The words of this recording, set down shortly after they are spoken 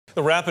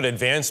The rapid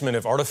advancement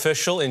of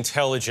artificial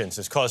intelligence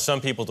has caused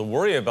some people to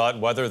worry about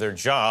whether their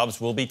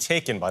jobs will be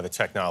taken by the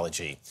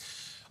technology.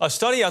 A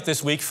study out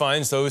this week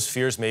finds those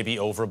fears may be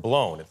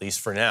overblown, at least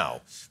for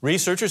now.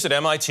 Researchers at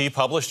MIT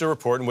published a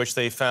report in which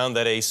they found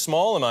that a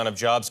small amount of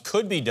jobs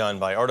could be done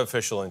by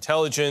artificial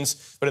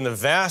intelligence, but in the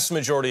vast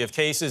majority of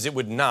cases, it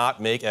would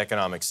not make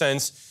economic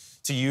sense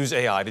to use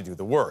AI to do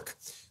the work.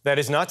 That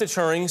is not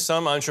deterring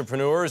some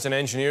entrepreneurs and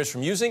engineers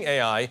from using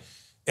AI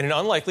in an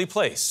unlikely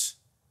place,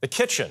 the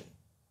kitchen.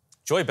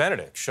 Joy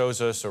Benedict shows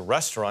us a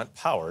restaurant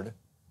powered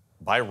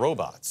by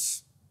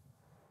robots.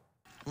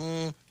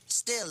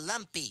 Still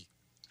lumpy.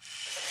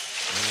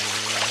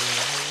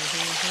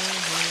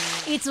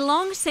 It's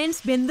long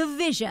since been the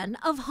vision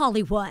of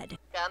Hollywood.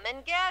 Come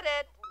and get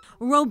it.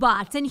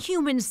 Robots and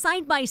humans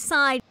side by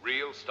side.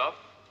 Real stuff?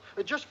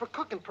 Just for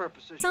cooking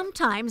purposes.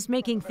 Sometimes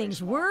making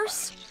things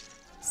worse,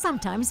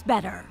 sometimes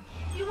better.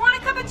 You want a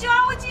cup of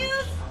joe with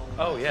juice?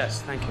 Oh,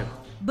 yes, thank you.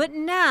 But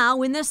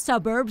now, in the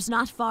suburbs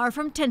not far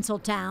from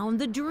Tinseltown,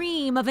 the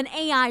dream of an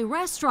AI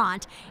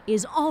restaurant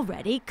is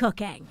already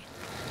cooking.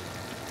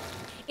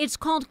 It's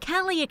called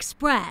Cali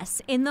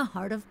Express in the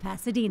heart of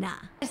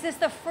Pasadena. Is this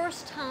the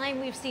first time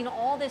we've seen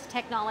all this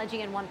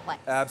technology in one place?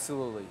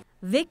 Absolutely.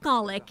 Vic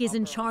Golick is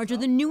in charge of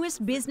the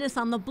newest business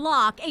on the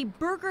block, a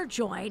burger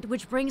joint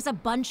which brings a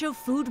bunch of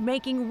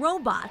food-making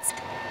robots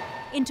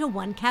into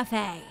one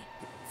cafe.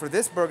 For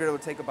this burger, it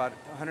would take about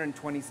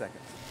 120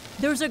 seconds.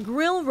 There's a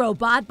grill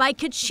robot by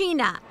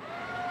Kachina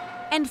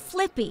and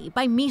Flippy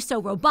by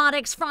Miso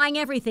Robotics frying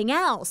everything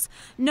else.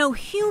 No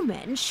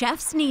human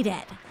chefs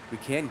needed. We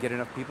can't get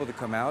enough people to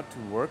come out to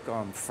work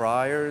on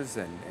fryers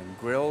and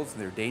grills,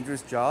 and they're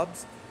dangerous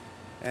jobs.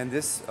 And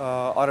this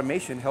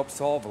automation helps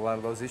solve a lot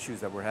of those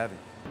issues that we're having.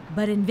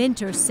 But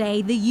inventors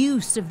say the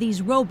use of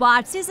these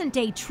robots isn't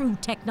a true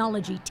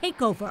technology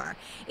takeover.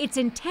 It's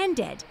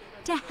intended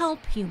to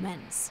help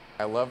humans.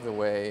 I love the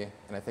way,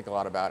 and I think a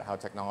lot about how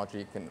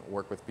technology can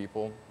work with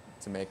people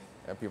to make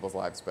people's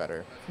lives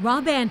better.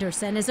 Rob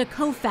Anderson is a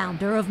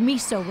co-founder of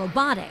Miso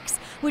Robotics,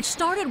 which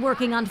started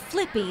working on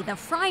Flippy, the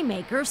fry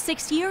maker,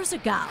 6 years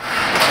ago.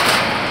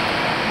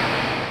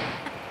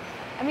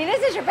 I mean,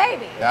 this is your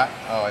baby. Yeah?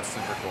 Oh, it's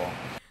super cool.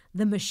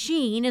 The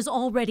machine is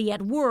already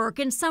at work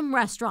in some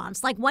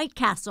restaurants like White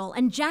Castle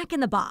and Jack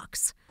in the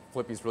Box.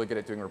 Flippy's really good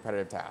at doing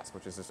repetitive tasks,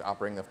 which is just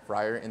operating the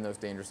fryer in those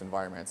dangerous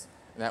environments.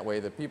 And that way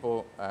the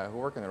people who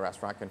work in the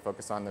restaurant can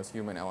focus on those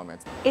human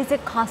elements. Is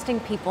it costing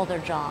people their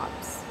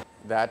jobs?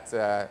 That's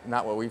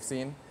not what we've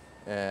seen.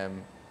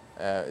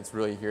 It's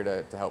really here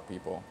to help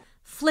people.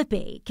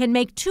 Flippy can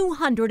make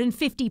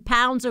 250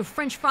 pounds of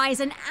French fries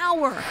an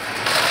hour.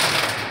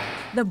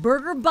 The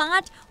Burger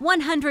Bot,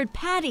 100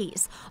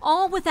 patties,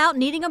 all without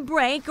needing a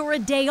break or a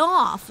day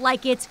off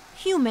like its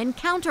human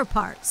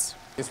counterparts.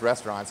 These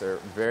restaurants are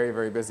very,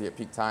 very busy at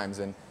peak times,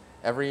 and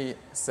every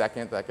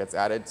second that gets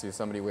added to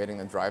somebody waiting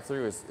in the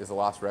drive-thru is a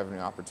lost revenue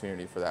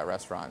opportunity for that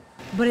restaurant.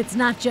 But it's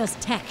not just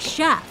tech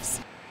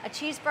chefs. A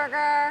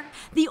cheeseburger.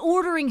 The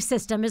ordering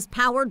system is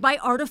powered by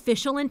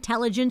artificial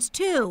intelligence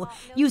too,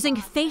 using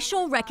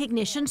facial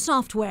recognition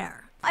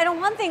software. I don't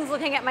want things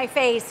looking at my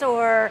face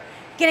or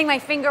getting my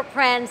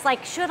fingerprints.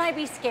 Like, should I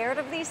be scared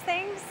of these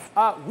things?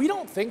 We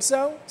don't think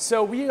so.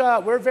 So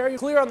we're very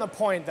clear on the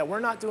point that we're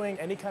not doing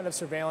any kind of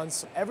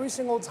surveillance. Every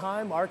single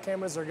time our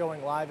cameras are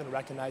going live and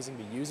recognizing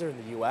the user in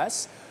the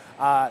US,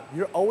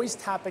 you're always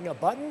tapping a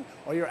button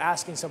or you're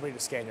asking somebody to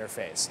scan your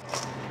face.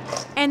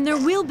 And there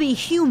will be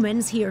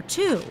humans here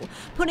too,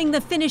 putting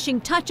the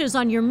finishing touches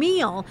on your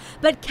meal.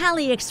 But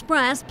Cali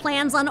Express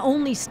plans on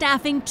only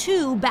staffing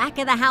 2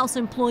 back-of-the-house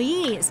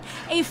employees,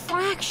 a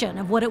fraction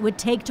of what it would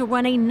take to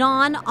run a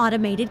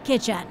non-automated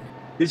kitchen.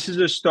 This is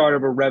the start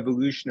of a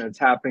revolution that's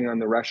happening on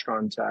the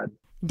restaurant side.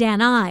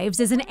 Dan Ives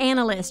is an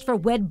analyst for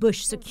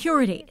Wedbush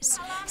Securities.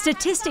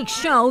 Statistics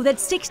show that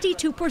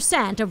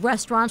 62% of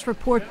restaurants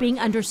report being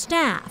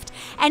understaffed,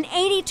 and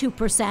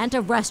 82%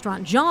 of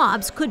restaurant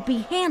jobs could be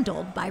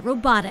handled by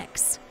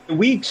robotics.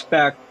 We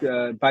expect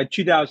by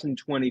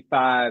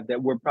 2025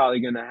 that we're probably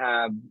going to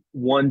have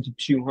 100 to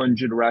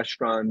 200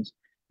 restaurants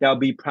that'll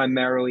be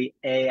primarily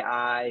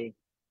AI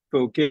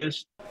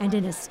focused. And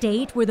in a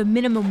state where the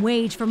minimum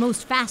wage for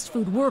most fast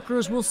food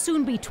workers will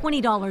soon be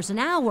 $20 an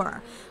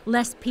hour,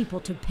 less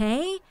people to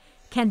pay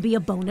can be a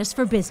bonus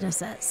for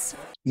businesses.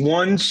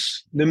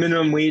 Once the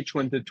minimum wage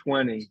went to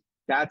 20,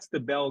 that's the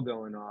bell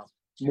going off.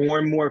 More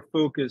and more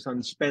focus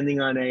on spending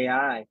on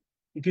AI.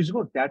 Because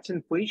look, that's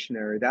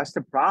inflationary. That's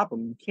the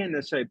problem. You can't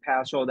necessarily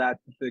pass all that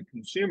to the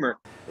consumer.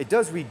 It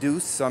does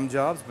reduce some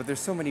jobs, but there's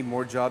so many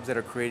more jobs that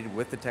are created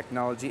with the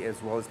technology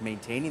as well as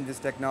maintaining this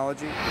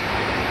technology.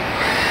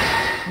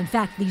 In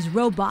fact, these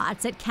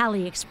robots at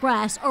Cali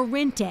Express are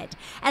rented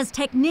as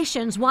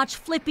technicians watch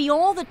Flippy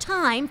all the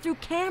time through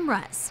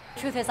cameras.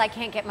 Truth is, I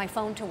can't get my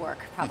phone to work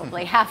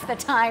probably half the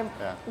time.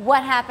 Yeah.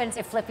 What happens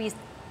if Flippy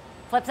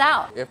flips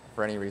out? If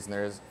for any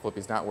reason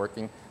Flippy's not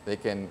working, they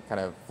can kind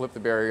of flip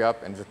the barrier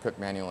up and just cook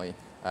manually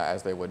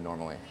as they would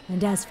normally.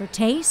 And as for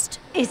taste?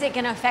 Is it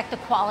going to affect the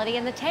quality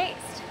and the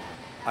taste?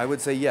 I would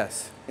say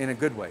yes, in a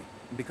good way.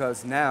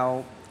 because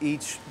now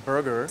each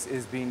burger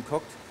is being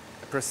cooked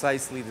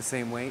precisely the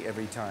same way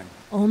every time.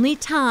 Only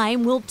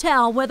time will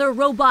tell whether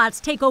robots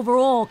take over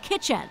all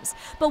kitchens.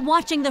 But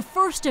watching the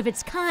first of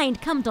its kind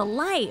come to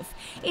life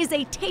is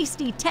a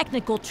tasty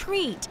technical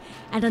treat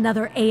and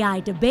another AI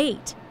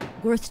debate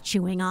worth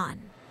chewing on.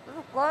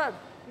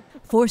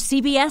 For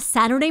CBS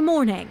Saturday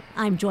Morning,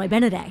 I'm Joy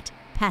Benedict,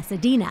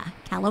 Pasadena,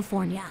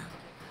 California.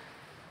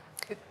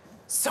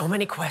 So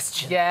many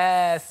questions.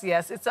 Yes,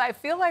 yes. I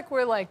feel like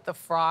we're like the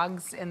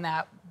frogs in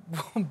that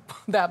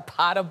that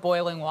pot of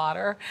boiling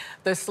water,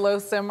 the slow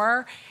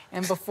simmer,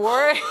 and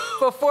before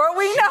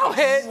we know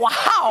it,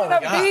 wow,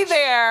 we're gonna be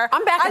there.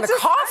 I'm back in the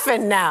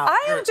coffin now.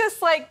 I am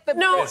just like the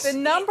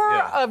number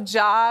of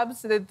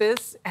jobs that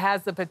this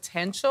has the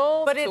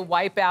potential to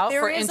wipe out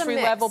for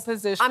entry-level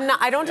positions.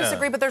 I don't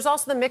disagree, but there's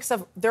also the mix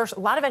of there's a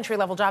lot of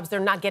entry-level jobs they're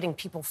not getting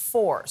people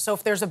for. So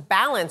if there's a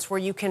balance where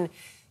you can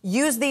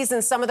use these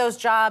in some of those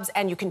jobs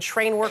and you can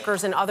train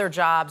workers in other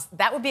jobs,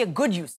 that would be a good use.